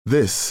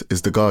This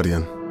is The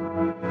Guardian.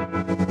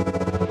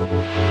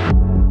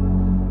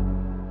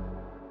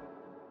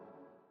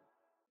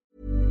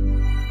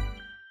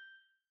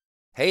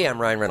 Hey, I'm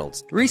Ryan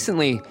Reynolds.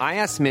 Recently, I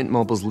asked Mint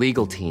Mobile's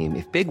legal team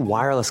if big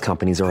wireless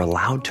companies are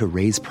allowed to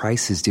raise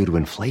prices due to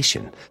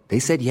inflation. They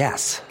said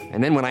yes.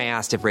 And then when I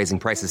asked if raising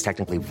prices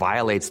technically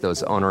violates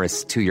those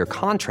onerous two-year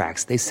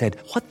contracts, they said,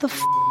 "What the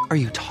f*** are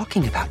you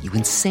talking about, you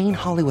insane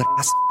Hollywood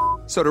ass?"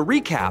 So to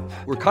recap,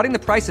 we're cutting the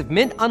price of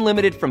Mint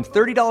Unlimited from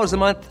 $30 a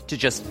month to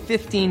just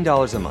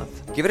 $15 a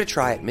month. Give it a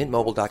try at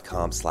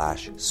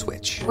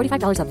mintmobile.com/switch.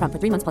 $45 up front for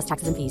 3 months plus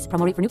taxes and fees.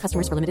 Promo rate for new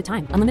customers for limited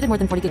time. Unlimited more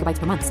than 40 gigabytes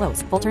per month.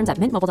 Slows full terms at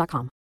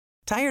mintmobile.com.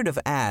 Tired of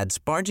ads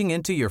barging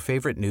into your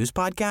favorite news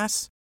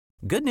podcasts?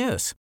 Good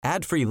news.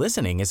 Ad-free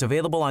listening is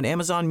available on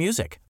Amazon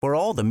Music for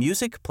all the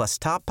music plus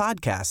top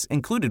podcasts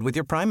included with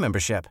your Prime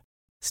membership.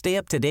 Stay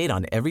up to date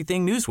on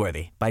everything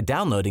newsworthy by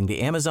downloading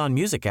the Amazon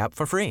Music app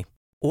for free.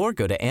 Or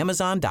go to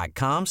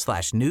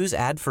amazon.com/news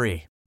ad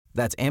free.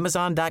 That's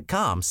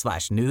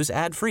amazon.com/news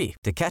ad free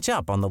to catch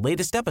up on the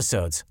latest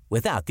episodes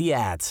without the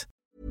ads.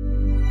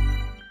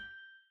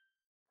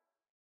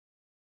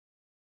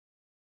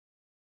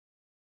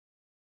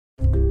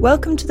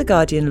 Welcome to The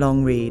Guardian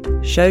Long Read,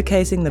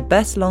 showcasing the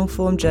best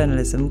long-form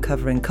journalism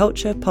covering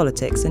culture,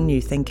 politics and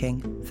new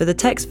thinking. For the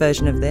text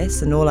version of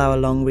this and all our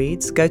long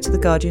reads, go to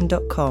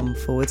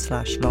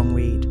theguardian.com/long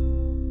read.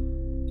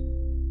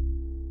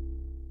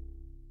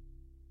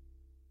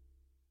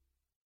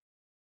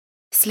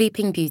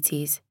 Sleeping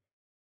Beauties,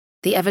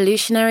 the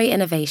evolutionary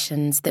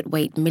innovations that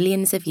wait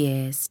millions of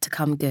years to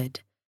come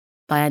good,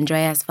 by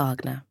Andreas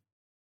Wagner.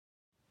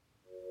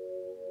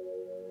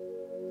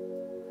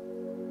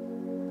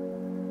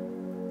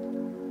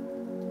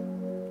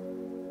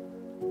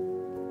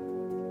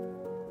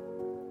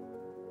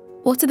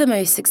 What are the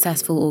most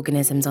successful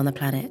organisms on the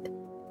planet?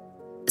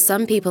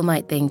 Some people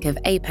might think of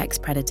apex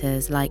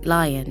predators like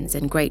lions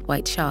and great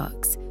white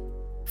sharks.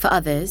 For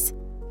others,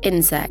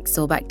 insects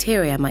or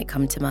bacteria might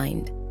come to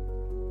mind.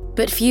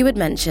 But few would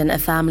mention a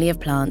family of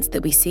plants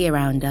that we see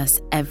around us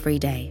every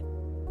day.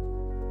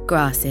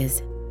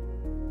 Grasses.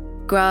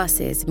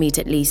 Grasses meet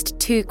at least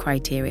two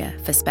criteria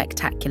for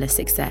spectacular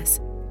success.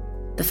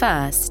 The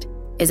first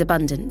is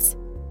abundance.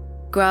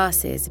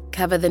 Grasses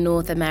cover the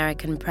North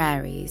American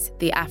prairies,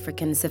 the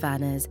African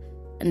savannas,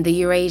 and the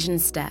Eurasian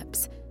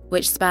steppes,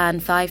 which span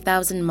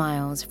 5,000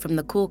 miles from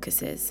the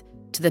Caucasus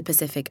to the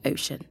Pacific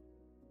Ocean.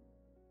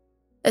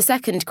 A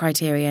second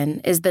criterion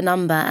is the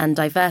number and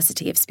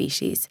diversity of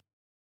species.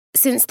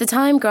 Since the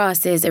time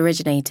grasses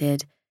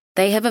originated,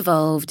 they have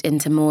evolved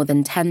into more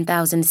than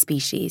 10,000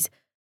 species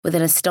with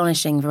an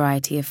astonishing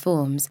variety of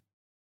forms,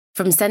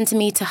 from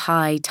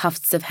centimetre-high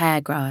tufts of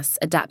hairgrass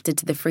adapted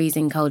to the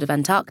freezing cold of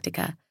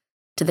Antarctica,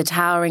 to the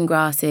towering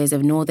grasses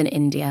of northern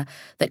India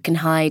that can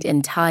hide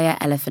entire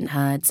elephant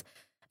herds,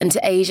 and to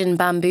Asian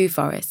bamboo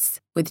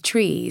forests with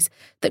trees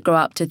that grow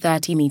up to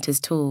 30 metres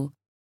tall.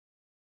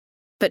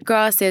 But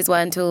grasses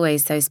weren't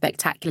always so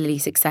spectacularly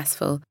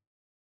successful.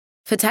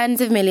 For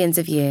tens of millions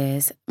of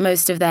years,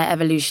 most of their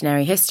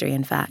evolutionary history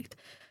in fact,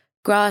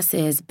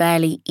 grasses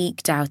barely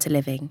eked out a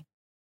living.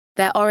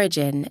 Their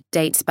origin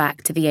dates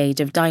back to the age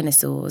of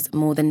dinosaurs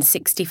more than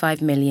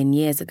 65 million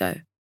years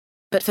ago.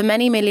 But for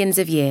many millions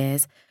of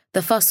years,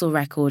 the fossil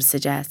record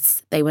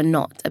suggests they were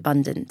not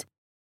abundant.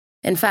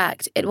 In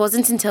fact, it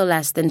wasn't until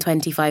less than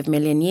 25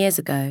 million years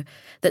ago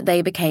that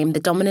they became the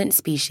dominant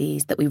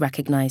species that we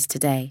recognise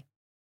today.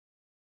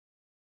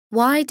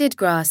 Why did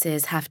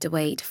grasses have to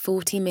wait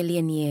 40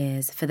 million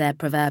years for their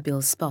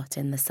proverbial spot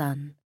in the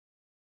sun?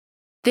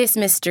 This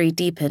mystery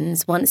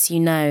deepens once you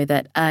know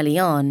that early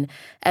on,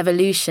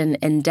 evolution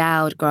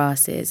endowed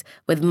grasses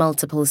with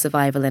multiple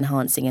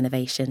survival-enhancing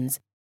innovations.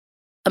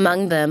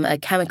 Among them are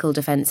chemical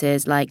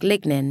defences like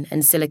lignin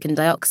and silicon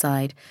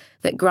dioxide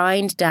that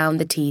grind down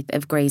the teeth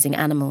of grazing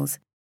animals.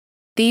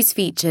 These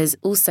features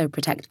also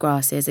protect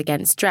grasses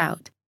against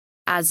drought,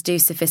 as do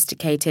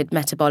sophisticated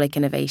metabolic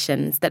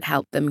innovations that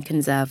help them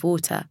conserve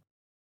water.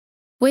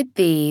 With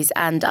these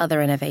and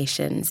other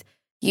innovations,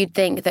 you'd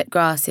think that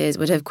grasses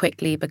would have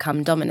quickly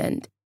become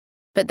dominant,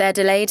 but their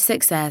delayed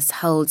success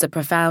holds a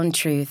profound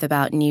truth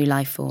about new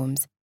life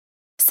forms.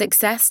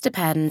 Success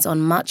depends on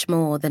much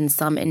more than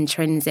some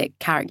intrinsic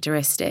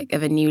characteristic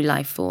of a new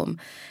life form,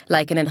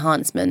 like an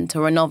enhancement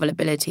or a novel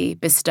ability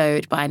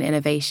bestowed by an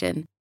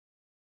innovation.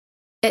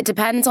 It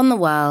depends on the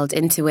world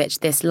into which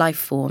this life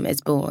form is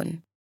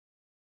born.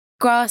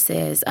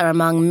 Grasses are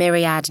among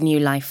myriad new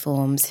life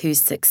forms whose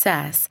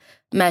success,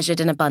 measured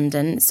in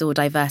abundance or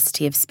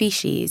diversity of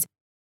species,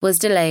 was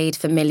delayed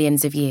for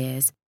millions of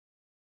years.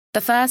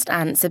 The first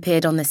ants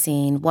appeared on the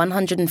scene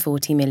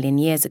 140 million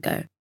years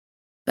ago.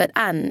 But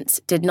ants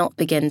did not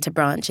begin to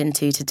branch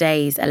into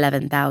today's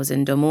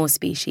 11,000 or more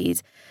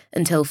species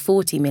until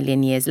 40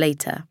 million years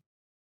later.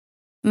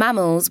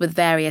 Mammals with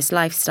various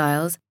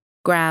lifestyles,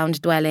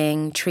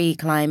 ground-dwelling,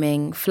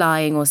 tree-climbing,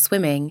 flying or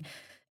swimming,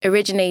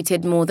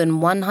 originated more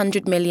than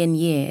 100 million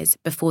years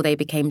before they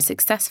became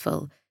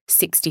successful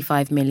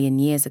 65 million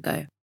years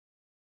ago.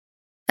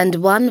 And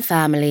one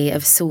family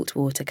of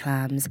saltwater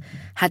clams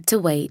had to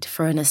wait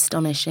for an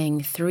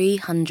astonishing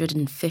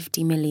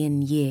 350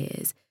 million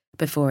years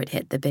before it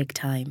hit the big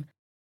time,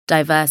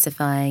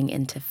 diversifying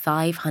into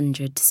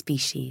 500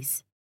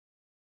 species.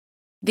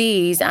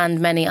 These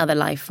and many other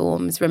life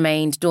forms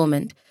remained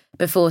dormant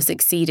before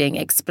succeeding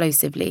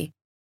explosively.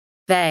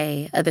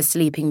 They are the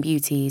sleeping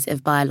beauties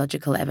of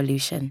biological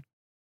evolution.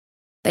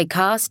 They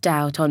cast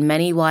doubt on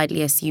many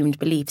widely assumed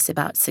beliefs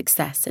about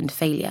success and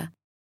failure.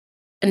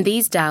 And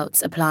these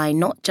doubts apply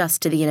not just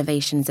to the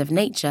innovations of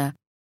nature,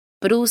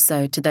 but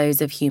also to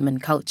those of human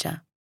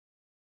culture.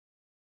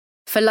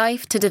 For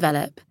life to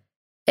develop,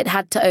 it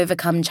had to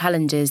overcome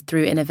challenges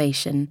through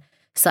innovation,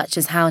 such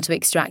as how to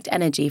extract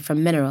energy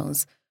from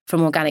minerals,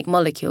 from organic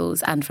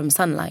molecules and from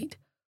sunlight,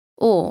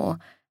 or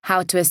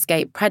how to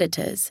escape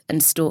predators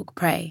and stalk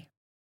prey.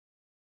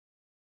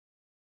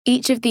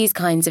 Each of these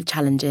kinds of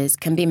challenges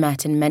can be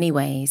met in many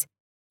ways,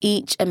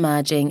 each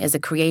emerging as a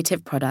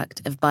creative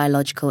product of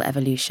biological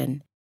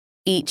evolution,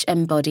 each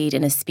embodied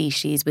in a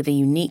species with a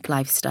unique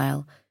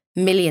lifestyle,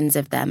 millions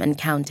of them and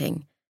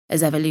counting,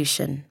 as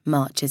evolution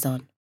marches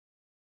on.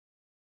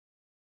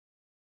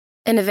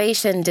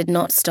 Innovation did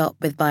not stop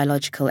with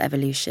biological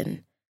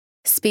evolution.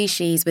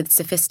 Species with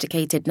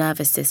sophisticated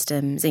nervous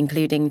systems,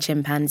 including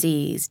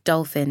chimpanzees,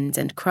 dolphins,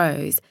 and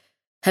crows,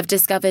 have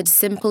discovered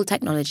simple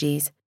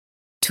technologies,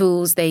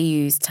 tools they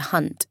use to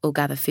hunt or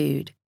gather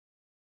food.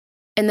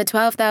 In the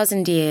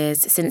 12,000 years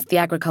since the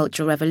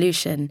agricultural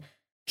revolution,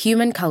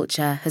 human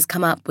culture has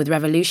come up with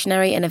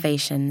revolutionary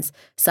innovations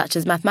such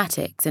as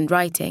mathematics and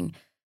writing,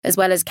 as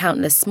well as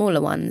countless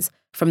smaller ones,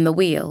 from the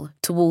wheel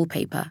to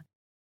wallpaper.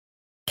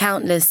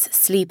 Countless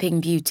sleeping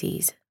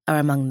beauties are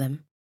among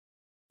them.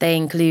 They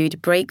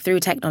include breakthrough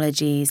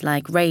technologies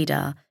like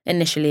radar,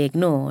 initially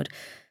ignored,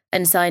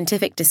 and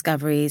scientific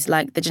discoveries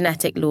like the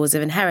genetic laws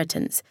of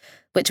inheritance,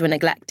 which were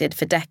neglected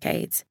for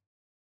decades.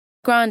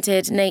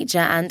 Granted, nature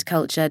and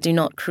culture do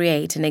not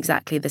create in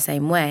exactly the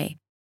same way.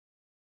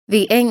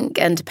 The ink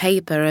and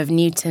paper of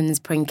Newton's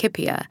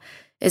Principia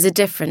is a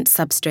different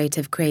substrate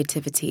of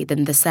creativity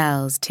than the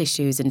cells,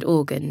 tissues, and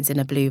organs in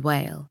a blue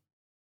whale.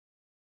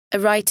 A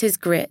writer's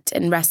grit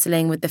in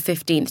wrestling with the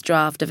 15th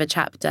draft of a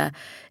chapter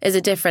is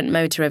a different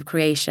motor of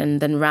creation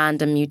than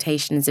random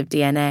mutations of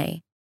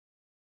DNA.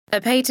 A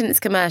patent's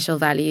commercial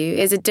value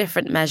is a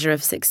different measure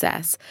of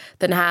success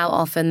than how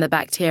often the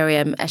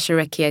bacterium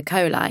Escherichia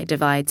coli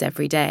divides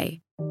every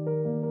day.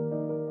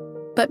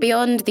 But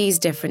beyond these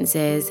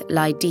differences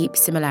lie deep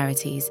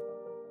similarities.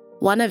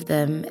 One of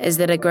them is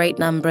that a great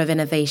number of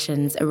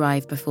innovations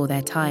arrive before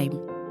their time.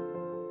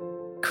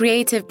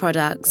 Creative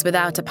products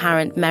without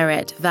apparent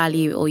merit,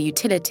 value, or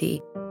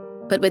utility,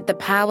 but with the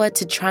power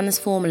to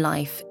transform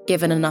life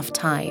given enough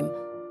time,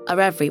 are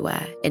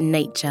everywhere in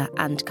nature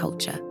and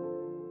culture.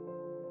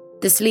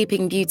 The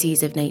sleeping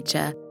beauties of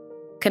nature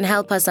can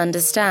help us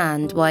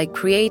understand why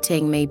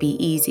creating may be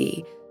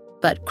easy,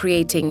 but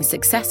creating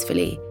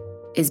successfully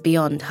is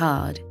beyond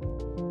hard.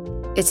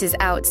 It is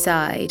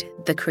outside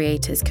the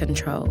creator's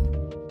control.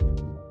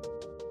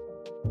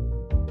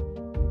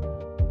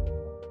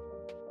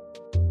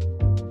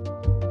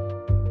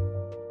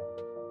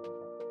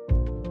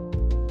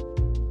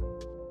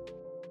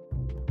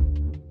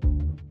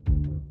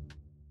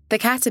 The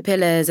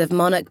caterpillars of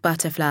monarch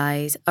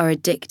butterflies are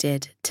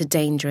addicted to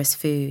dangerous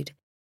food.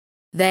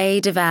 They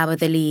devour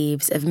the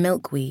leaves of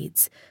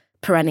milkweeds,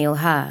 perennial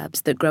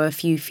herbs that grow a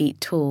few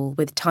feet tall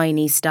with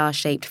tiny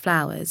star-shaped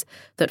flowers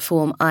that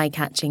form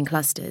eye-catching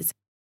clusters.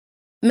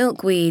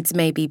 Milkweeds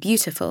may be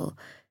beautiful,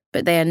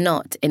 but they are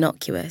not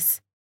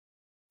innocuous.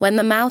 When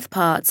the mouth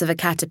parts of a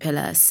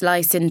caterpillar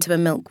slice into a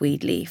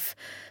milkweed leaf,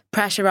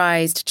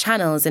 pressurized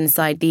channels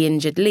inside the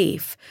injured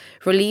leaf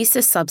release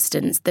a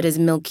substance that is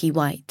milky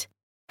white,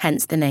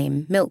 hence the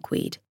name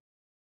milkweed.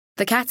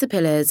 The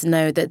caterpillars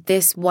know that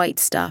this white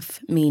stuff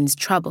means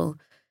trouble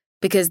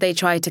because they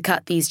try to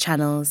cut these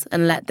channels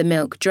and let the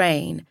milk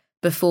drain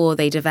before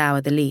they devour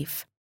the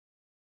leaf.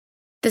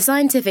 The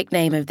scientific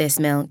name of this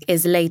milk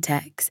is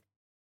latex,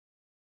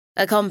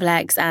 a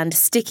complex and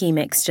sticky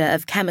mixture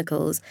of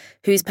chemicals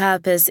whose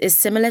purpose is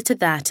similar to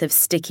that of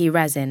sticky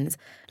resins,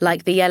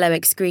 like the yellow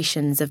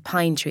excretions of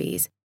pine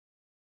trees.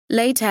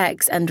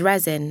 Latex and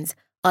resins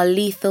are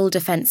lethal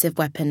defensive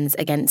weapons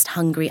against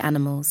hungry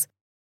animals.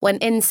 When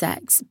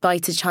insects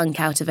bite a chunk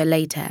out of a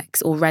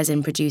latex or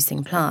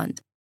resin-producing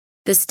plant,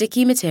 the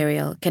sticky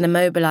material can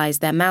immobilize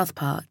their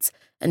mouthparts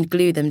and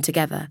glue them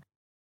together.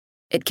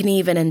 It can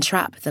even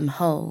entrap them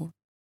whole.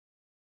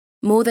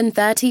 More than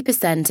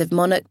 30% of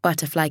monarch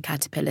butterfly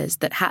caterpillars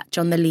that hatch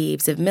on the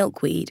leaves of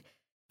milkweed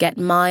get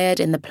mired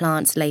in the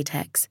plant's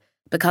latex,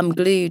 become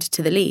glued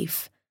to the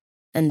leaf,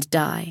 and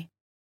die.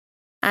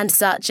 And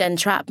such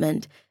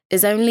entrapment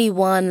is only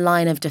one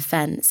line of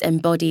defense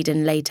embodied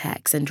in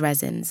latex and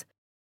resins.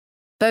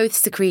 Both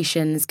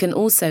secretions can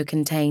also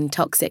contain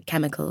toxic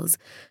chemicals,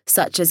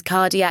 such as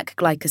cardiac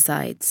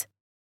glycosides.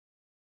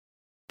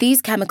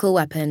 These chemical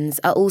weapons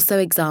are also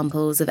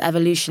examples of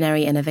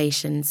evolutionary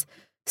innovations,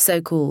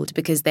 so called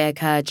because they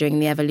occur during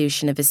the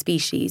evolution of a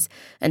species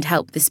and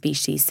help the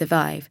species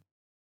survive.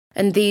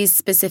 and these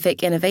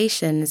specific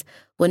innovations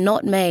were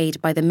not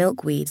made by the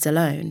milkweeds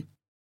alone.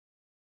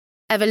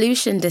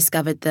 Evolution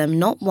discovered them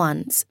not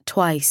once,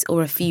 twice,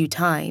 or a few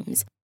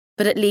times,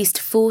 but at least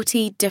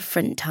 40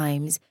 different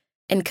times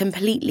in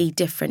completely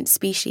different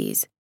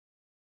species.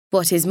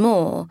 What is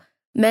more,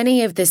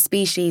 many of the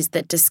species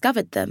that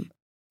discovered them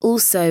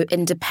also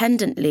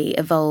independently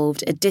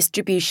evolved a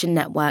distribution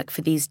network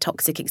for these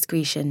toxic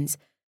excretions,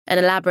 an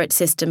elaborate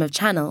system of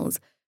channels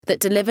that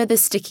deliver the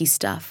sticky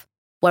stuff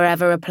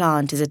wherever a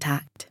plant is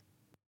attacked.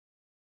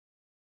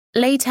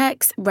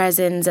 Latex,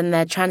 resins, and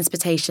their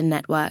transportation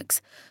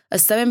networks are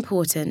so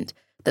important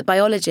that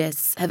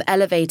biologists have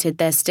elevated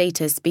their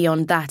status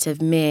beyond that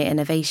of mere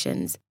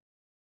innovations.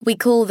 We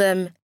call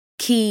them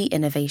key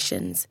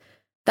innovations.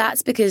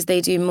 That's because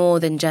they do more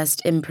than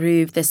just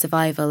improve the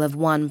survival of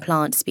one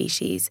plant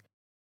species.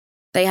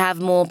 They have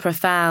more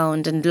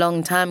profound and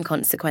long-term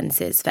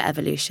consequences for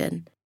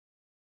evolution.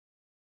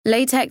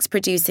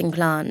 Latex-producing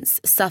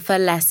plants suffer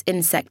less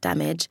insect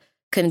damage,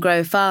 can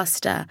grow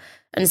faster,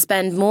 and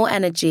spend more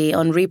energy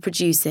on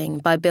reproducing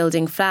by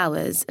building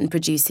flowers and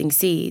producing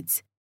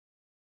seeds.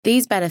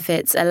 These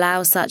benefits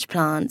allow such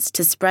plants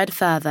to spread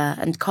further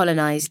and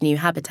colonize new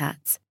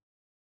habitats.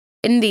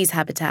 In these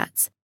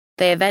habitats,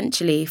 they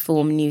eventually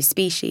form new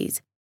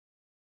species.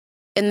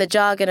 In the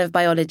jargon of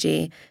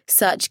biology,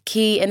 such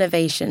key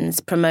innovations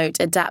promote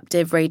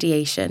adaptive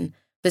radiation,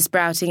 the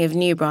sprouting of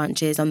new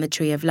branches on the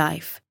tree of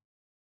life.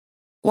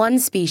 One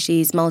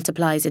species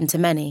multiplies into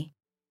many,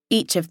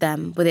 each of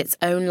them with its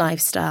own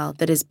lifestyle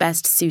that is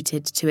best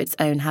suited to its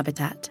own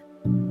habitat.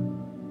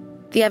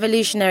 The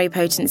evolutionary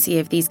potency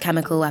of these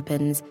chemical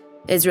weapons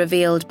is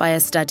revealed by a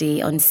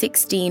study on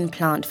 16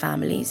 plant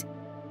families.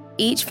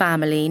 Each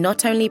family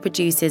not only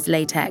produces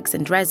latex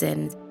and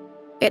resins,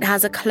 it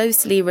has a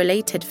closely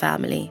related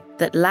family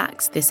that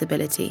lacks this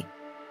ability.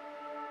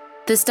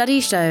 The study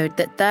showed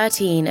that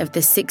 13 of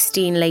the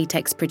 16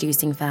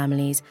 latex-producing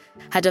families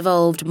had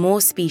evolved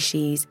more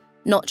species,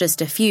 not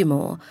just a few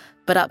more,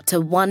 but up to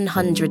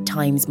 100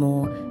 times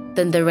more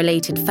than the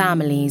related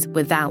families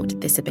without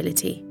this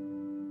ability.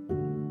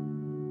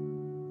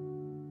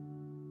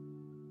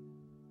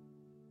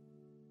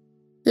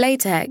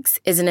 Latex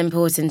is an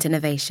important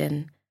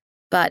innovation,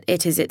 but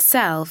it is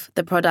itself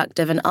the product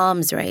of an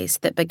arms race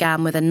that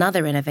began with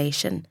another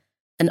innovation,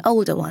 an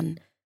older one,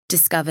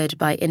 discovered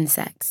by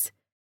insects.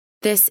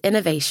 This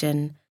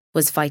innovation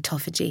was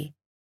phytophagy,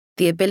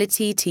 the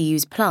ability to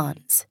use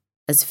plants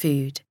as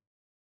food.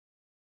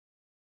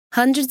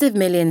 Hundreds of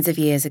millions of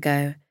years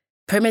ago,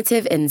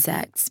 primitive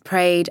insects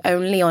preyed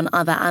only on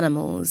other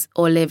animals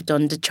or lived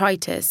on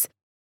detritus,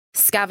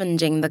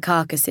 scavenging the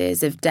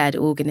carcasses of dead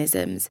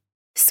organisms.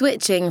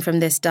 Switching from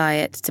this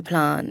diet to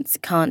plants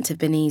can't have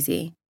been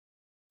easy.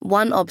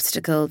 One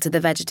obstacle to the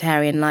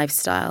vegetarian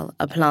lifestyle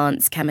are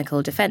plants'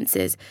 chemical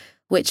defenses,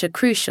 which are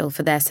crucial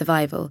for their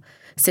survival,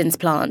 since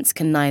plants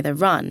can neither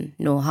run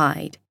nor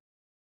hide.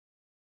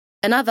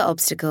 Another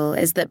obstacle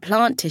is that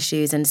plant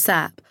tissues and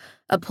sap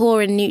are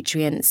poor in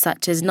nutrients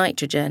such as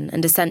nitrogen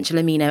and essential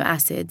amino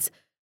acids,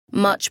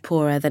 much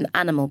poorer than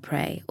animal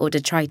prey or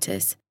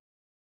detritus.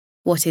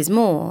 What is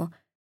more,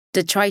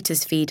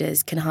 detritus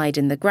feeders can hide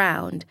in the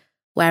ground,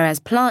 whereas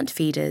plant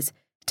feeders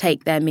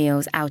take their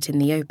meals out in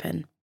the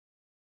open.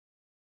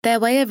 Their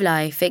way of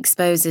life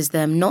exposes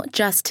them not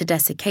just to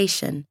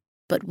desiccation,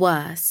 but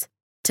worse,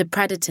 to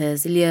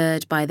predators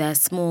lured by their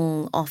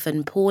small,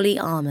 often poorly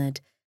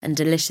armoured and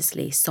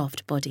deliciously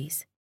soft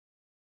bodies.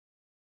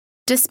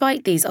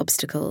 Despite these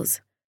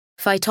obstacles,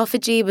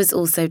 phytophagy was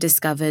also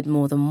discovered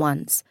more than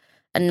once,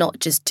 and not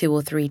just 2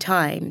 or 3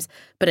 times,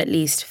 but at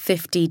least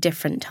 50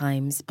 different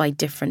times by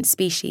different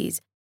species.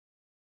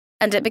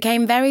 And it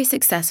became very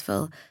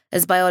successful,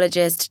 as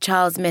biologist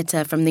Charles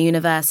Mitter from the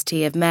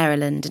University of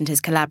Maryland and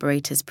his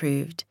collaborators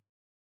proved.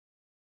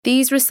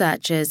 These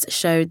researchers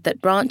showed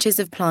that branches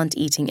of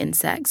plant-eating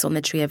insects on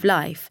the tree of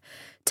life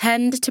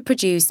tend to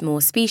produce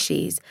more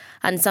species,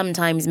 and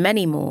sometimes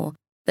many more,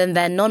 than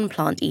their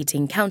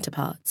non-plant-eating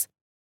counterparts.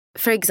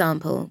 For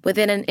example,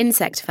 within an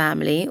insect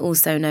family,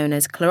 also known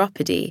as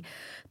Chloropody,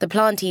 the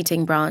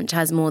plant-eating branch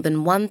has more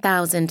than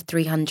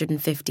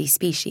 1,350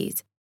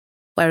 species,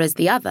 whereas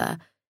the other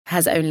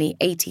has only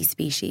 80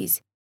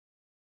 species.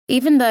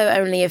 Even though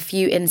only a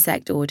few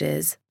insect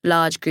orders,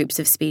 large groups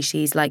of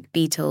species like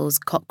beetles,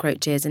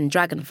 cockroaches, and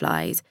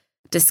dragonflies,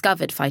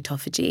 discovered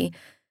phytophagy,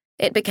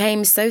 it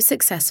became so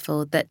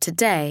successful that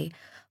today,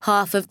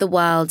 half of the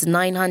world's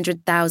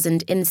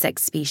 900,000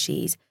 insect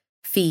species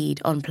feed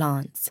on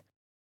plants.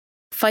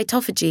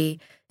 Phytophagy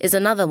is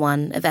another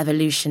one of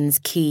evolution's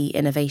key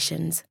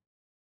innovations.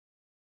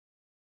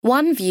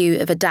 One view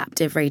of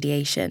adaptive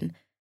radiation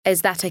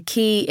is that a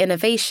key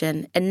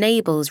innovation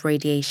enables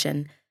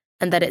radiation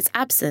and that its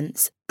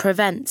absence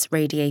prevents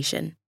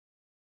radiation.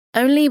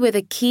 Only with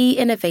a key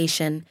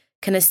innovation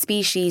can a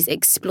species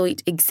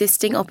exploit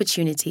existing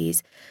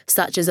opportunities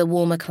such as a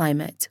warmer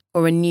climate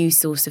or a new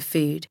source of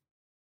food.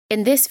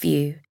 In this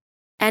view,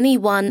 any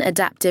one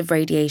adaptive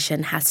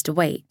radiation has to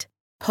wait,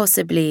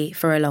 possibly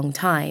for a long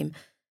time,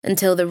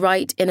 until the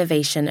right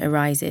innovation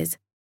arises.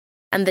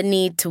 and the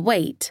need to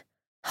wait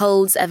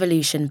holds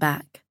evolution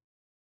back.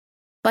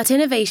 But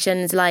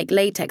innovations like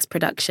latex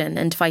production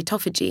and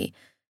phytophagy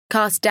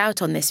cast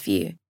doubt on this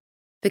view,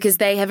 because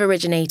they have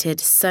originated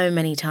so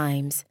many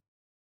times.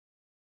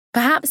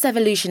 Perhaps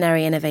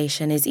evolutionary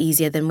innovation is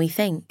easier than we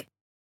think.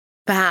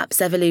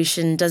 Perhaps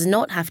evolution does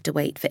not have to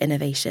wait for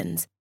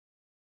innovations.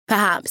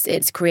 Perhaps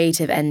its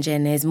creative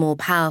engine is more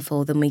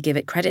powerful than we give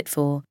it credit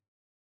for.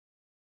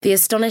 The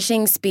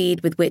astonishing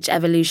speed with which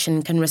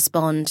evolution can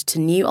respond to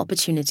new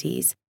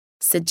opportunities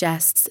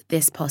suggests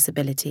this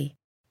possibility.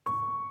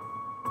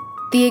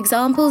 The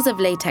examples of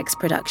latex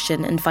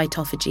production and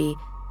phytophagy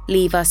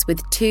leave us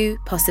with two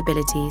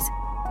possibilities.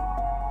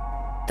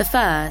 The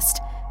first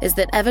is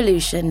that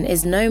evolution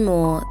is no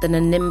more than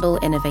a nimble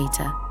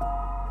innovator.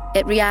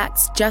 It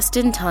reacts just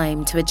in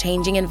time to a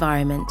changing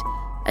environment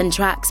and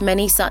tracks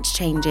many such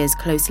changes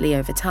closely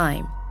over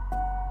time.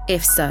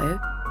 If so,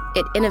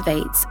 it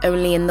innovates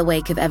only in the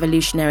wake of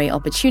evolutionary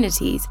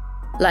opportunities,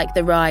 like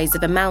the rise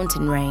of a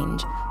mountain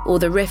range or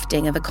the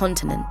rifting of a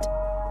continent.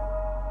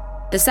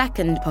 The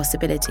second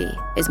possibility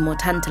is more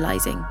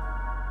tantalizing.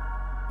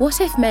 What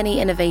if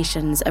many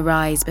innovations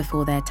arise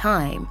before their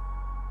time,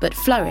 but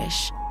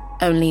flourish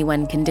only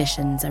when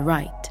conditions are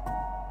right?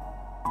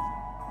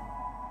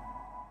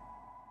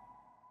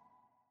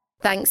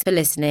 Thanks for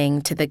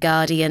listening to The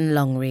Guardian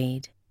Long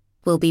Read.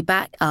 We'll be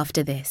back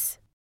after this.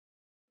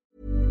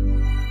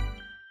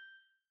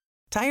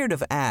 Tired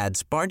of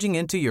ads barging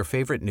into your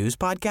favorite news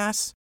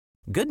podcasts?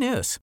 Good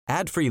news.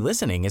 Ad-free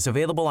listening is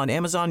available on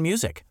Amazon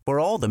Music for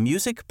all the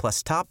music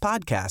plus top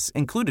podcasts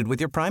included with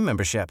your Prime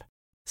membership.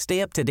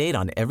 Stay up to date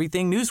on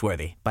everything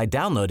newsworthy by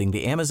downloading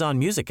the Amazon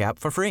Music app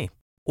for free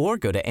or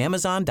go to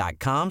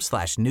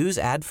amazon.com/news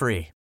ad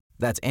free.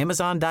 That's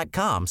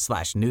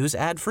amazon.com/news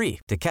ad free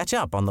to catch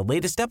up on the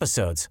latest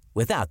episodes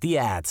without the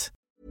ads.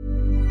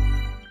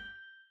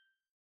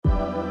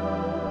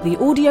 The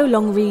audio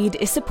long read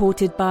is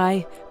supported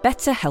by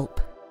BetterHelp.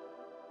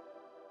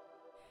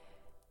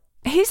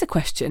 Here's a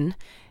question.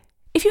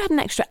 If you had an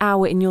extra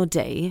hour in your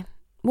day,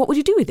 what would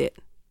you do with it?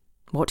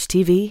 Watch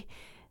TV?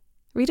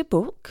 Read a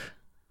book?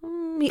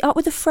 Meet up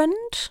with a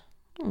friend?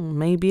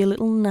 Maybe a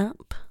little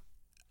nap?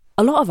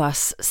 A lot of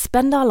us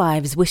spend our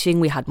lives wishing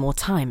we had more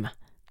time.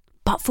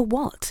 But for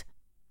what?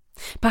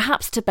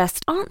 Perhaps to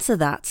best answer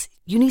that,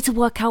 you need to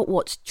work out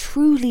what's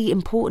truly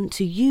important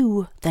to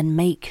you, then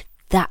make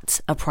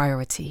that a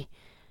priority.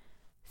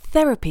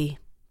 Therapy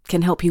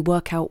can help you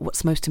work out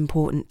what's most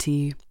important to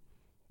you.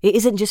 It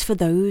isn't just for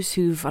those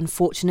who've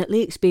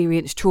unfortunately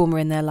experienced trauma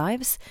in their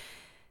lives.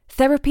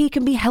 Therapy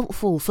can be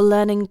helpful for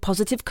learning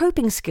positive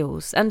coping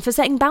skills and for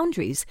setting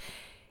boundaries.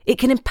 It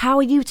can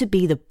empower you to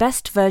be the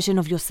best version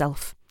of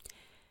yourself.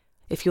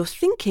 If you're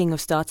thinking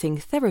of starting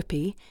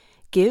therapy,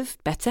 give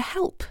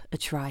BetterHelp a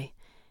try.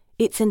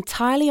 It's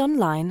entirely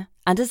online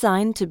and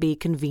designed to be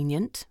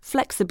convenient,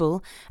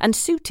 flexible, and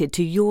suited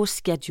to your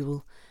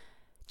schedule.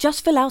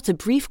 Just fill out a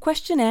brief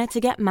questionnaire to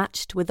get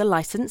matched with a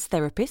licensed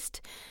therapist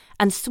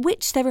and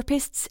switch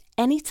therapists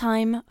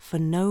anytime for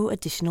no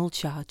additional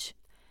charge.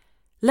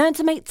 Learn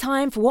to make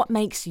time for what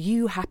makes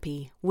you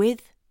happy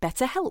with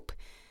BetterHelp.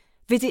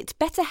 Visit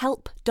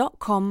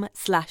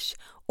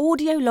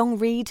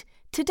betterhelp.com/audiolongread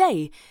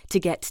today to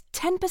get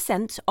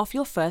 10% off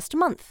your first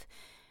month.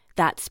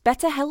 That's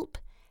BetterHelp,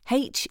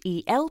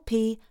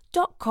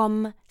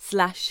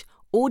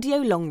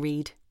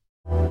 HELP.com/audiolongread.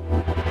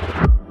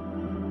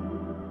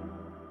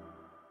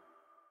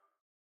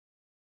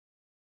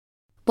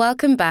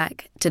 Welcome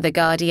back to The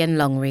Guardian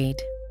Long Read.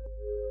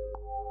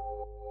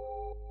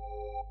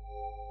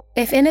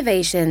 If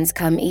innovations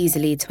come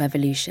easily to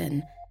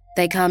evolution,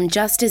 they come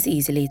just as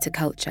easily to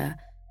culture,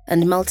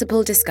 and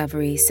multiple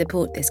discoveries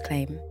support this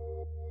claim.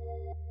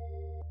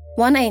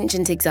 One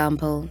ancient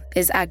example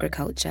is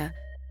agriculture,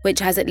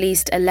 which has at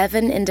least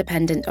 11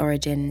 independent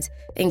origins,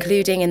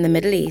 including in the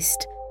Middle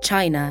East,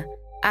 China,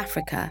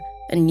 Africa,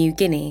 and New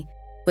Guinea,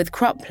 with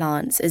crop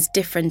plants as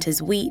different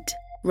as wheat,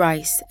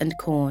 rice, and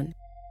corn.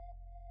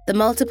 The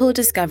multiple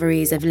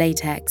discoveries of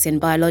latex in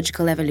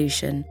biological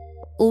evolution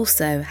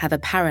also have a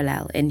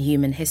parallel in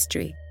human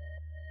history: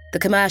 the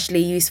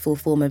commercially useful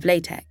form of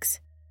latex,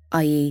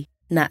 i.e.,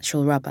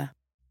 natural rubber.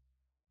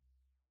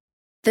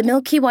 The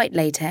milky white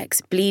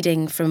latex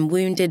bleeding from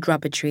wounded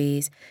rubber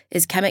trees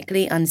is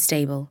chemically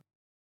unstable.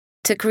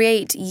 To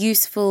create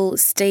useful,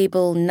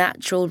 stable,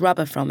 natural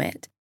rubber from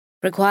it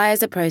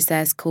requires a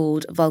process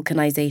called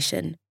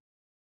vulcanization.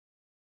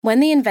 When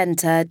the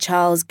inventor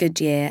Charles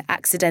Goodyear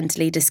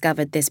accidentally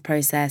discovered this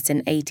process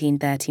in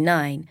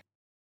 1839,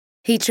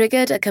 he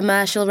triggered a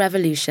commercial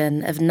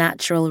revolution of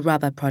natural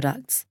rubber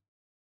products.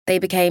 They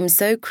became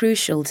so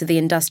crucial to the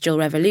Industrial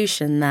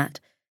Revolution that,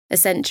 a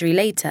century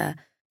later,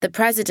 the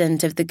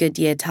president of the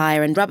Goodyear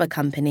Tire and Rubber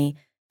Company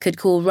could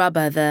call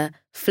rubber the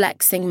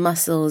flexing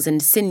muscles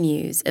and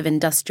sinews of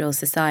industrial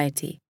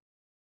society.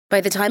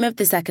 By the time of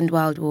the Second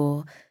World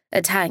War,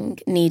 a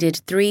tank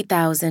needed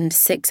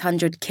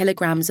 3,600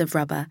 kilograms of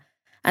rubber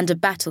and a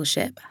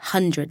battleship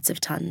hundreds of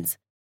tons.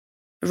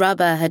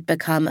 Rubber had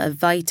become a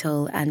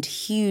vital and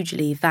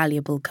hugely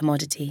valuable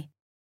commodity.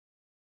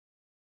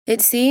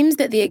 It seems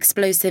that the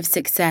explosive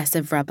success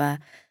of rubber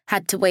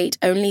had to wait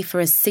only for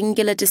a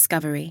singular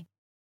discovery.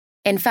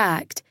 In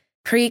fact,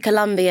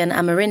 pre-Columbian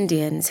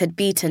Amerindians had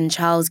beaten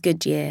Charles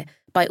Goodyear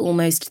by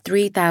almost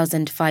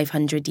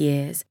 3,500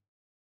 years.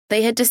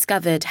 They had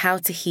discovered how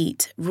to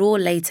heat raw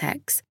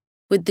latex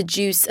with the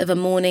juice of a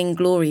morning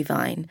glory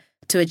vine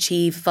to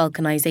achieve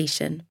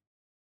vulcanization.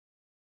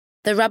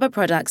 The rubber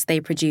products they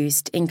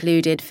produced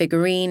included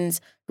figurines,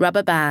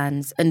 rubber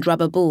bands, and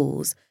rubber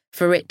balls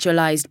for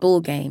ritualized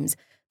ball games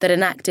that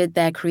enacted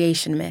their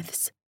creation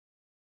myths.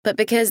 But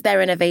because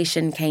their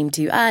innovation came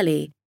too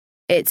early,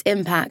 its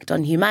impact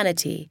on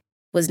humanity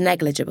was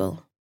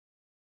negligible.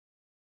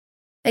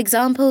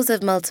 Examples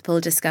of multiple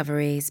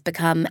discoveries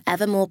become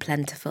ever more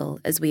plentiful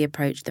as we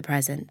approach the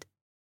present.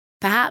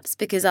 Perhaps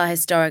because our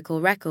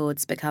historical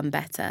records become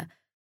better,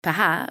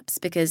 perhaps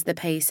because the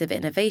pace of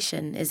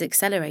innovation is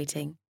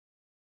accelerating.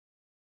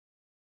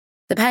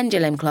 The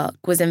pendulum clock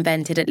was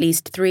invented at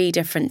least 3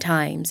 different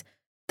times,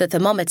 the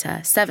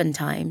thermometer 7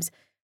 times,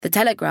 the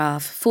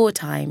telegraph 4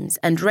 times,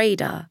 and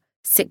radar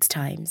 6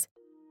 times.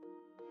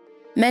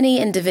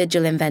 Many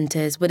individual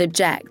inventors would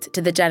object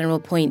to the general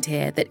point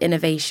here that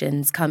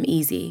innovations come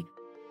easy.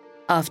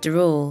 After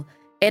all,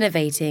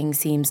 innovating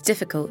seems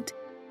difficult,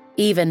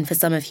 even for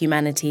some of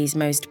humanity's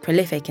most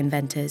prolific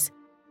inventors.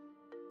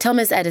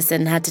 Thomas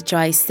Edison had to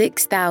try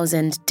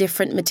 6,000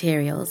 different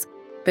materials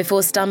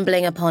before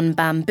stumbling upon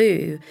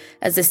bamboo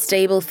as a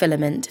stable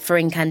filament for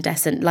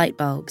incandescent light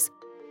bulbs.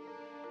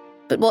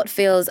 But what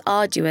feels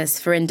arduous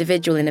for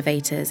individual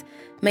innovators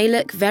may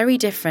look very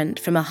different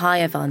from a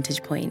higher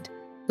vantage point,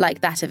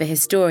 like that of a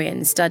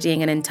historian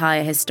studying an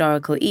entire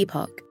historical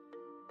epoch.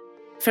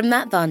 From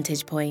that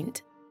vantage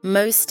point,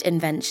 most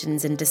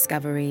inventions and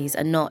discoveries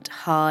are not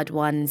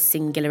hard-won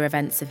singular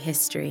events of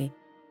history,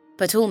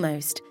 but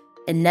almost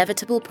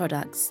inevitable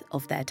products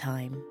of their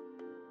time.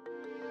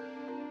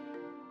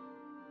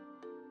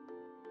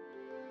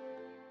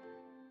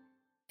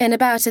 In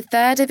about a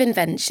third of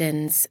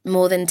inventions,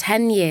 more than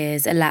 10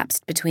 years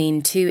elapsed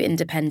between 2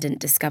 independent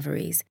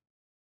discoveries.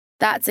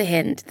 That's a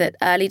hint that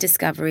early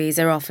discoveries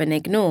are often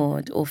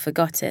ignored or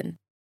forgotten.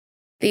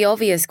 The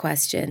obvious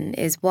question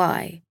is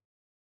why.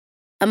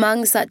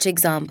 Among such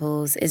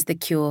examples is the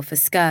cure for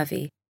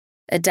scurvy,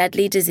 a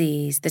deadly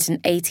disease that an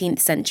 18th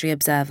century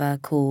observer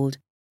called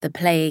the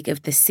Plague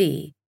of the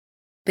Sea,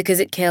 because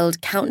it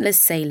killed countless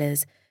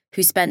sailors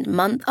who spent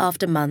month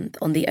after month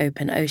on the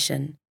open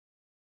ocean.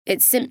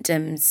 Its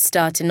symptoms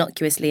start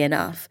innocuously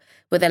enough,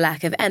 with a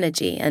lack of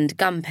energy and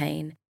gum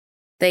pain.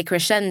 They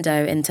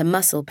crescendo into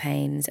muscle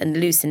pains and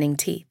loosening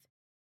teeth.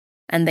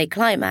 And they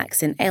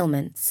climax in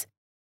ailments,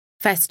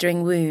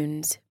 festering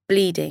wounds,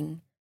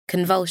 bleeding,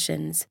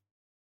 convulsions,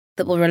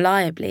 that will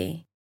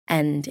reliably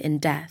end in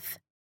death.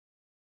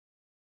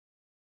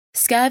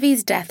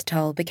 Scurvy's death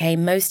toll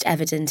became most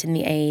evident in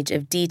the age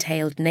of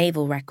detailed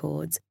naval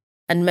records,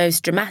 and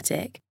most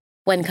dramatic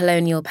when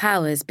colonial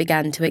powers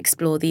began to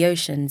explore the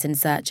oceans in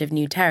search of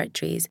new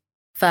territories,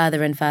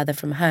 further and further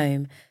from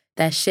home,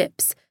 their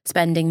ships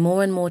spending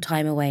more and more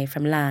time away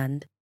from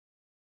land.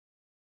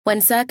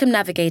 When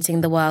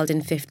circumnavigating the world in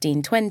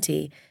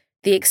 1520,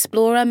 the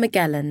explorer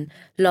Magellan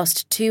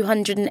lost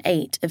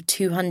 208 of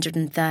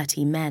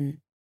 230 men.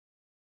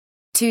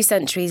 2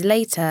 centuries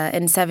later,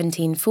 in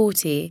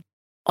 1740,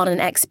 on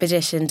an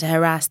expedition to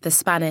harass the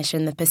Spanish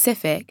in the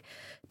Pacific,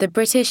 the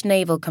British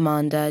naval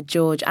commander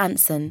George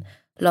Anson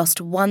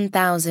lost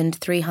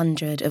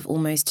 1,300 of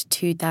almost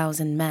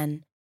 2,000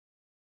 men.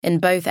 In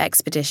both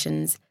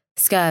expeditions,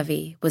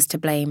 scurvy was to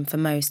blame for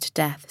most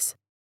deaths.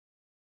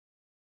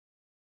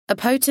 A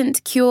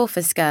potent cure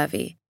for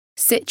scurvy,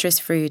 citrus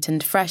fruit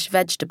and fresh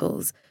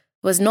vegetables,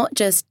 was not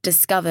just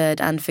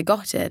discovered and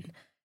forgotten,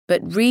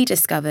 but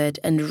rediscovered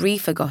and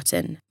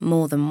re-forgotten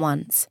more than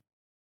once.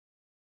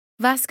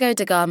 Vasco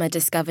da Gama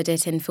discovered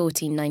it in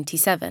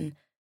 1497,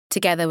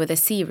 together with a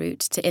sea route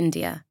to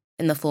India,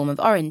 in the form of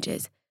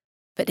oranges,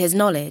 but his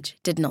knowledge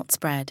did not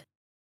spread.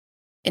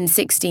 In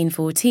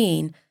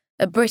 1614,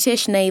 a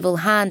British naval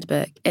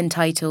handbook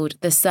entitled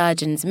The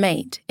Surgeon's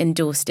Mate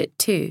endorsed it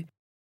too.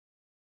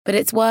 But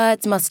its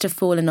words must have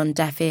fallen on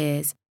deaf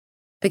ears,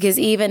 because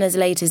even as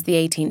late as the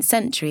 18th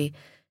century,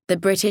 the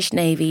British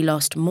Navy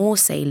lost more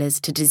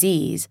sailors to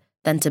disease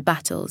than to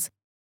battles,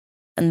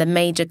 and the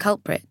major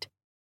culprit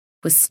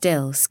was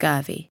still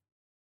scurvy.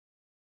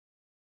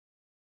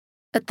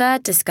 A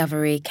third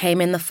discovery came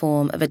in the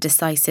form of a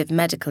decisive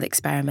medical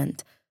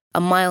experiment,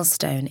 a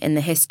milestone in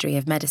the history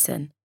of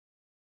medicine.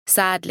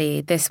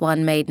 Sadly, this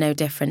one made no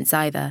difference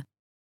either.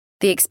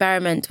 The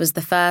experiment was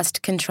the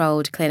first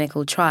controlled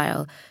clinical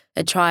trial,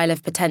 a trial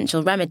of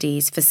potential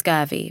remedies for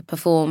scurvy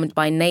performed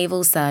by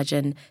naval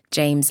surgeon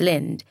James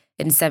Lind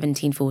in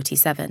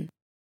 1747.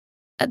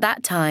 At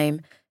that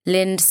time,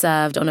 Lind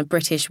served on a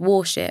British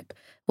warship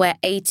where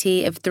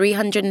 80 of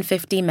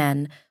 350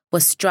 men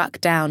were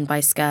struck down by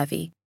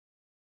scurvy.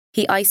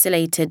 He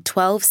isolated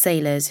 12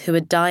 sailors who were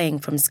dying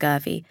from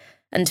scurvy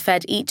and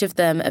fed each of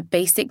them a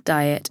basic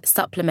diet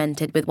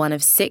supplemented with one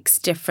of 6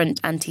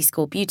 different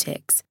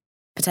antiscorbutics,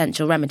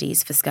 potential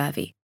remedies for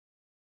scurvy.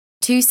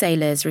 2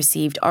 sailors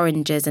received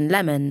oranges and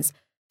lemons,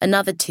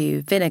 another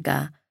 2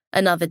 vinegar,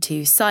 another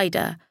 2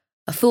 cider,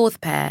 a 4th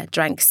pair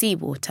drank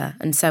seawater,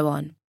 and so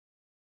on.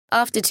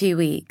 After 2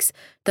 weeks,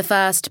 the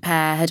first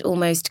pair had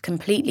almost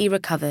completely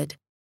recovered.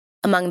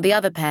 Among the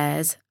other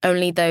pairs,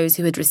 only those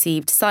who had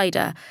received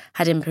cider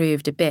had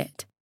improved a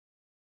bit.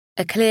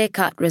 A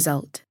clear-cut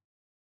result.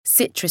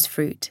 Citrus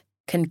fruit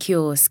can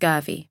cure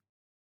scurvy.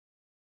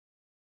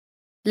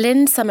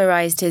 Lind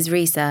summarised his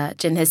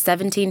research in his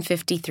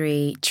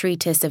 1753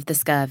 Treatise of the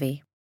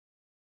Scurvy.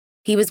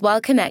 He was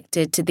well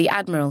connected to the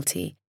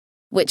Admiralty,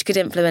 which could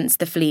influence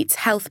the fleet's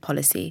health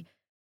policy,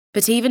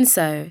 but even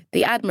so,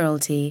 the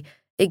Admiralty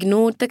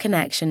ignored the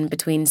connection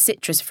between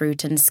citrus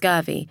fruit and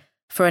scurvy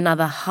for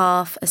another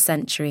half a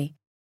century.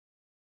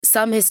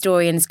 Some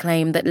historians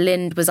claim that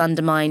Lind was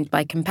undermined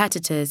by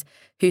competitors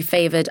who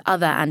favoured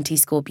other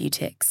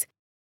anti-scorbutics.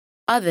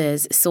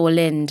 Others saw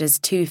Lind as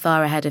too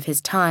far ahead of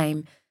his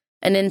time,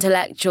 an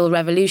intellectual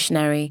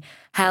revolutionary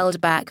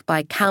held back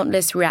by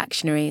countless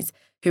reactionaries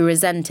who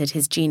resented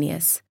his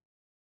genius.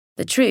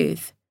 The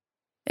truth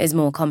is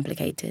more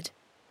complicated.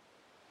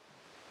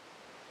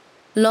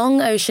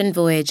 Long ocean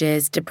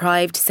voyages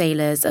deprived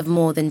sailors of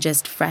more than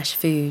just fresh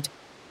food.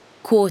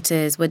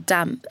 Quarters were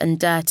damp and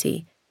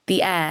dirty,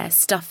 the air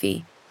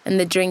stuffy, and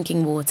the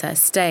drinking water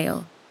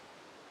stale.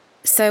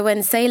 So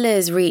when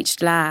sailors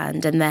reached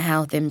land and their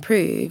health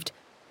improved,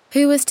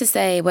 who was to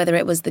say whether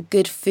it was the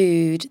good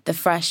food, the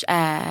fresh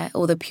air,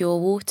 or the pure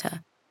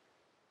water?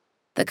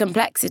 The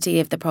complexity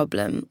of the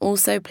problem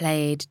also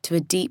played to a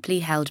deeply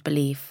held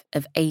belief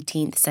of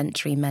 18th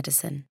century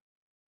medicine.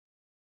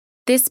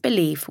 This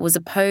belief was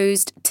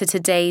opposed to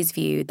today's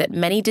view that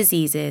many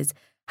diseases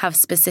have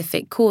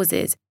specific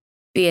causes,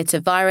 be it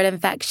a viral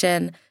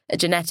infection, a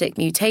genetic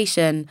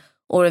mutation,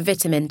 or a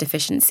vitamin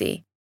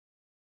deficiency.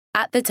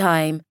 At the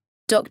time,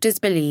 doctors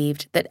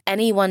believed that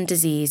any one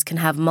disease can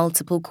have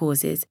multiple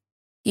causes.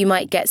 You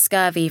might get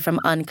scurvy from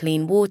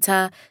unclean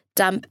water,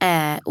 damp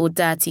air, or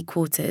dirty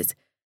quarters,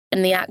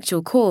 and the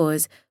actual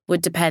cause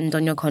would depend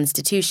on your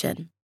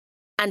constitution.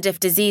 And if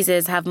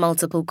diseases have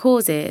multiple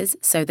causes,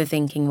 so the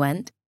thinking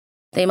went,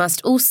 they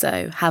must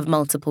also have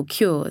multiple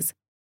cures.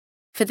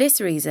 For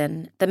this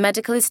reason, the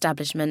medical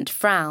establishment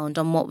frowned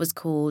on what was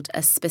called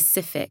a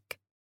specific,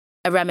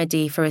 a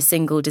remedy for a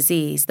single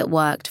disease that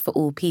worked for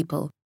all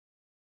people.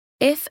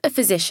 If a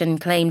physician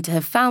claimed to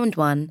have found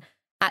one,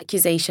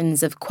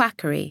 accusations of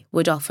quackery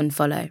would often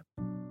follow.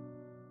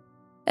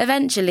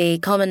 Eventually,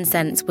 common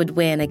sense would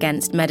win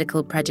against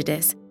medical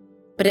prejudice,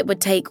 but it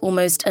would take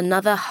almost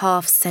another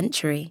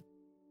half-century.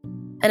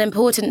 An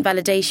important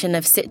validation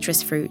of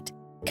citrus fruit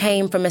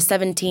came from a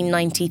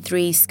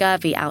 1793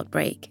 scurvy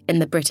outbreak in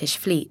the British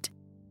fleet.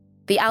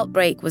 The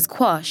outbreak was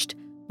quashed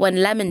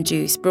when lemon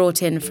juice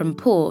brought in from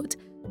port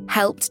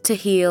helped to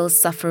heal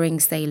suffering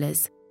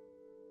sailors.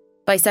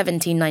 By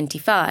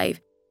 1795,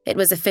 it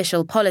was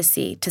official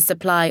policy to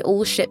supply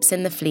all ships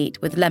in the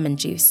fleet with lemon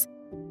juice,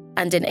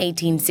 and in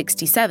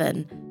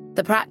 1867,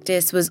 the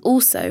practice was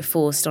also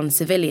forced on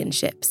civilian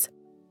ships.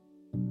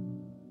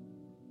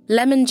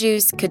 Lemon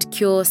juice could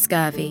cure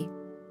scurvy,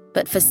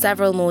 but for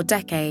several more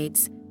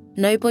decades,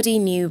 nobody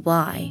knew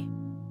why.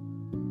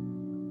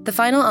 The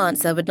final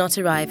answer would not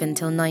arrive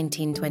until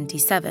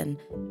 1927,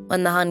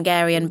 when the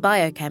Hungarian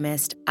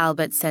biochemist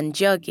Albert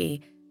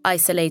Szent-Györgyi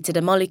isolated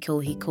a molecule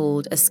he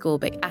called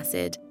ascorbic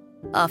acid,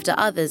 after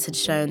others had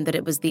shown that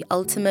it was the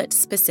ultimate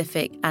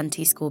specific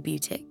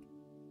anti-scorbutic.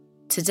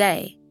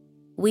 Today,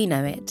 we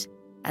know it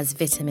as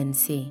vitamin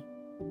C.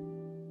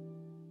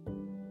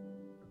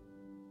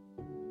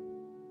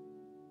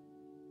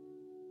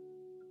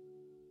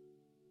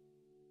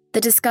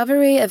 The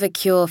discovery of a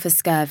cure for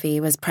scurvy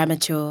was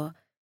premature.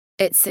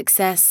 Its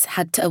success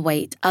had to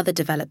await other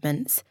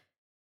developments.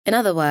 In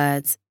other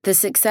words, the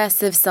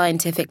success of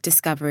scientific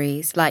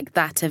discoveries, like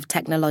that of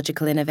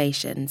technological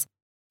innovations,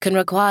 can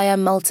require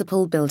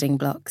multiple building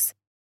blocks.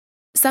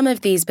 Some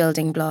of these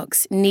building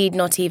blocks need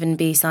not even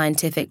be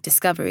scientific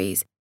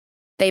discoveries.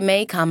 They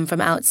may come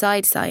from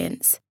outside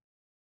science.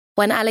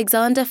 When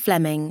Alexander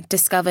Fleming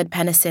discovered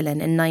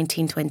penicillin in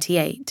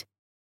 1928,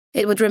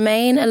 it would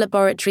remain a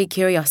laboratory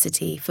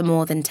curiosity for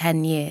more than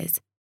 10 years.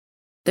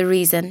 The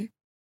reason?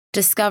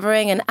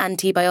 Discovering an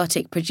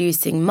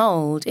antibiotic-producing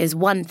mold is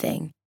one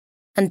thing,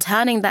 and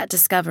turning that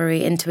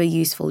discovery into a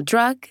useful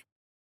drug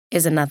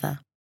is another.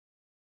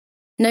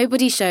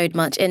 Nobody showed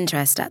much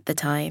interest at the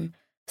time,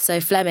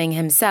 so Fleming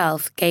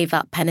himself gave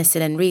up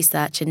penicillin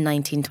research in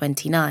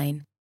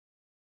 1929.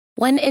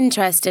 When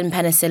interest in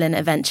penicillin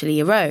eventually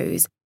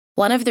arose,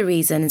 one of the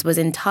reasons was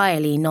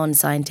entirely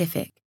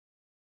non-scientific.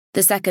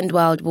 The Second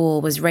World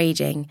War was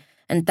raging,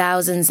 and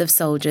thousands of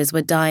soldiers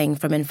were dying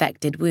from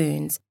infected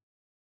wounds.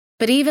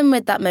 But even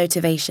with that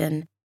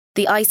motivation,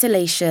 the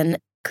isolation,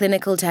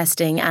 clinical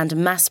testing, and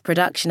mass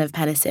production of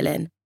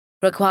penicillin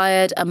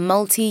required a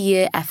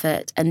multi-year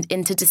effort and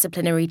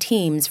interdisciplinary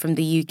teams from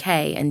the UK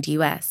and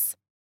US.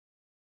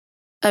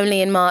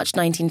 Only in March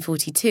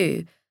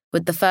 1942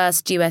 would the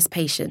first US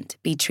patient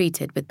be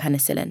treated with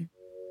penicillin.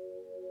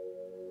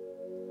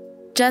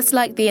 Just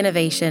like the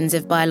innovations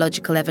of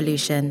biological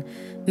evolution,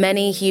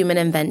 many human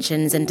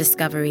inventions and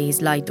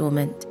discoveries lie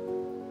dormant.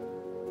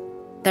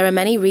 There are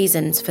many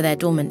reasons for their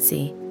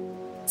dormancy.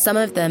 Some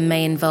of them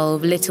may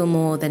involve little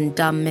more than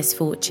dumb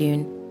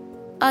misfortune.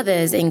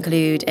 Others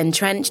include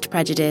entrenched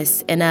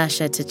prejudice,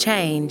 inertia to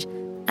change,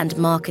 and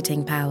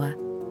marketing power.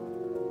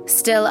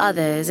 Still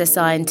others are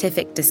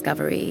scientific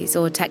discoveries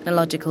or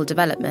technological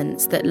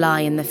developments that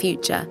lie in the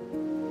future.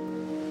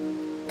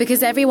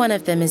 Because every one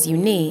of them is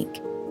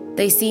unique,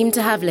 they seem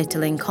to have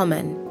little in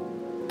common,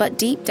 but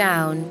deep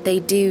down they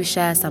do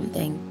share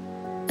something,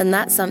 and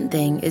that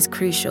something is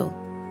crucial.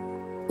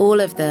 All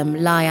of them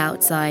lie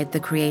outside the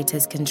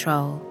creator's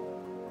control.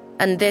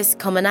 And this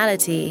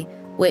commonality,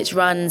 which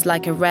runs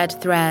like a red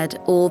thread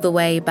all the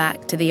way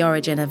back to the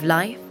origin of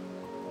life,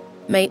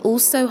 may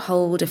also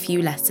hold a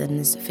few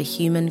lessons for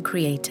human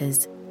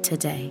creators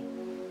today.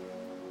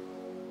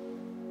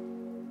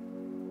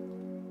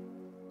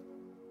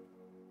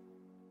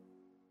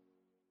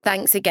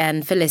 Thanks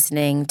again for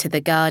listening to The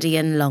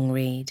Guardian Long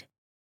Read.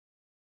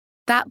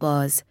 That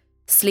was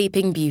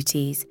Sleeping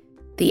Beauties,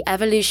 the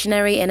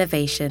evolutionary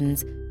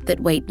innovations that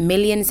wait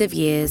millions of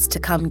years to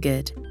come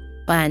good,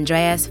 by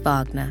Andreas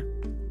Wagner.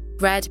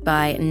 Read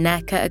by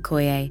Nneka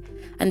Okoye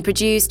and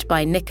produced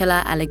by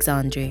Nicola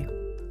Alexandru.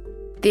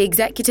 The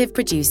executive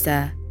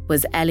producer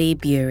was Ellie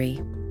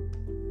Bury.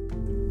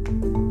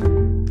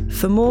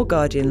 For more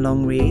Guardian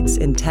long reads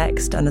in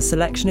text and a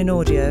selection in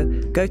audio,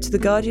 go to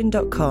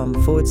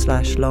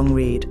theguardian.com/long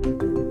read.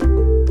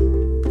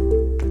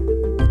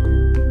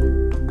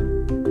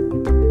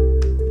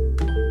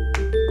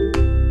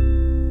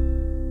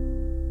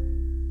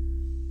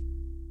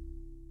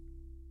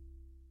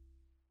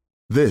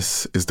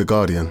 This is The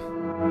Guardian.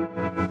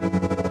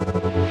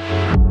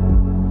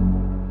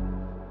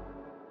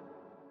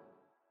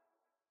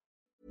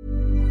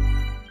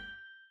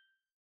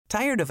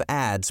 Tired of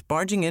ads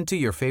barging into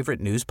your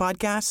favorite news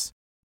podcasts?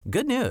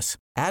 Good news.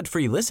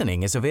 Ad-free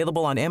listening is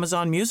available on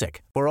Amazon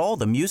Music for all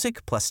the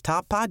music plus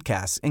top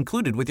podcasts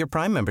included with your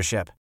Prime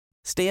membership.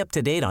 Stay up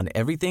to date on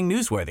everything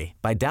newsworthy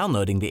by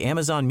downloading the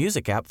Amazon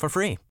Music app for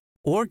free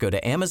or go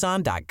to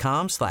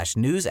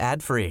amazon.com/news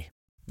ad free.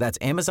 That's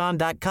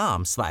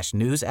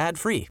amazon.com/news ad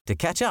free to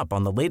catch up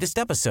on the latest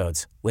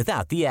episodes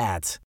without the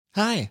ads.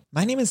 Hi,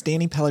 my name is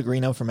Danny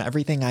Pellegrino from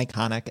Everything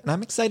Iconic, and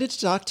I'm excited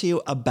to talk to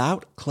you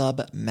about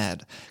Club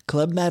Med.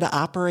 Club Med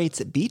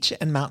operates beach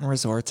and mountain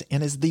resorts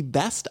and is the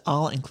best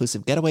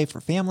all-inclusive getaway for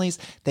families.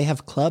 They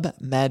have Club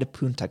Med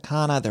Punta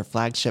Cana, their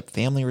flagship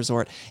family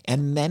resort,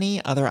 and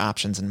many other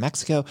options in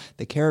Mexico,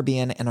 the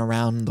Caribbean, and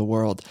around the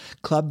world.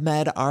 Club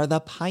Med are the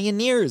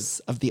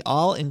pioneers of the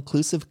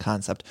all-inclusive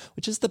concept,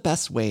 which is the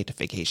best way to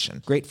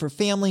vacation. Great for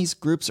families,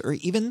 groups, or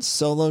even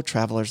solo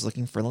travelers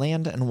looking for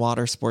land and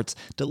water sports,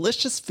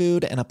 delicious food,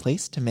 and a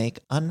place to make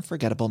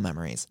unforgettable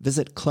memories.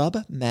 Visit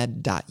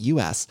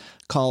clubmed.us,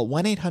 call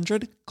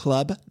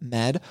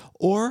 1-800-CLUB-MED,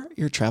 or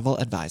your travel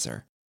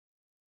advisor.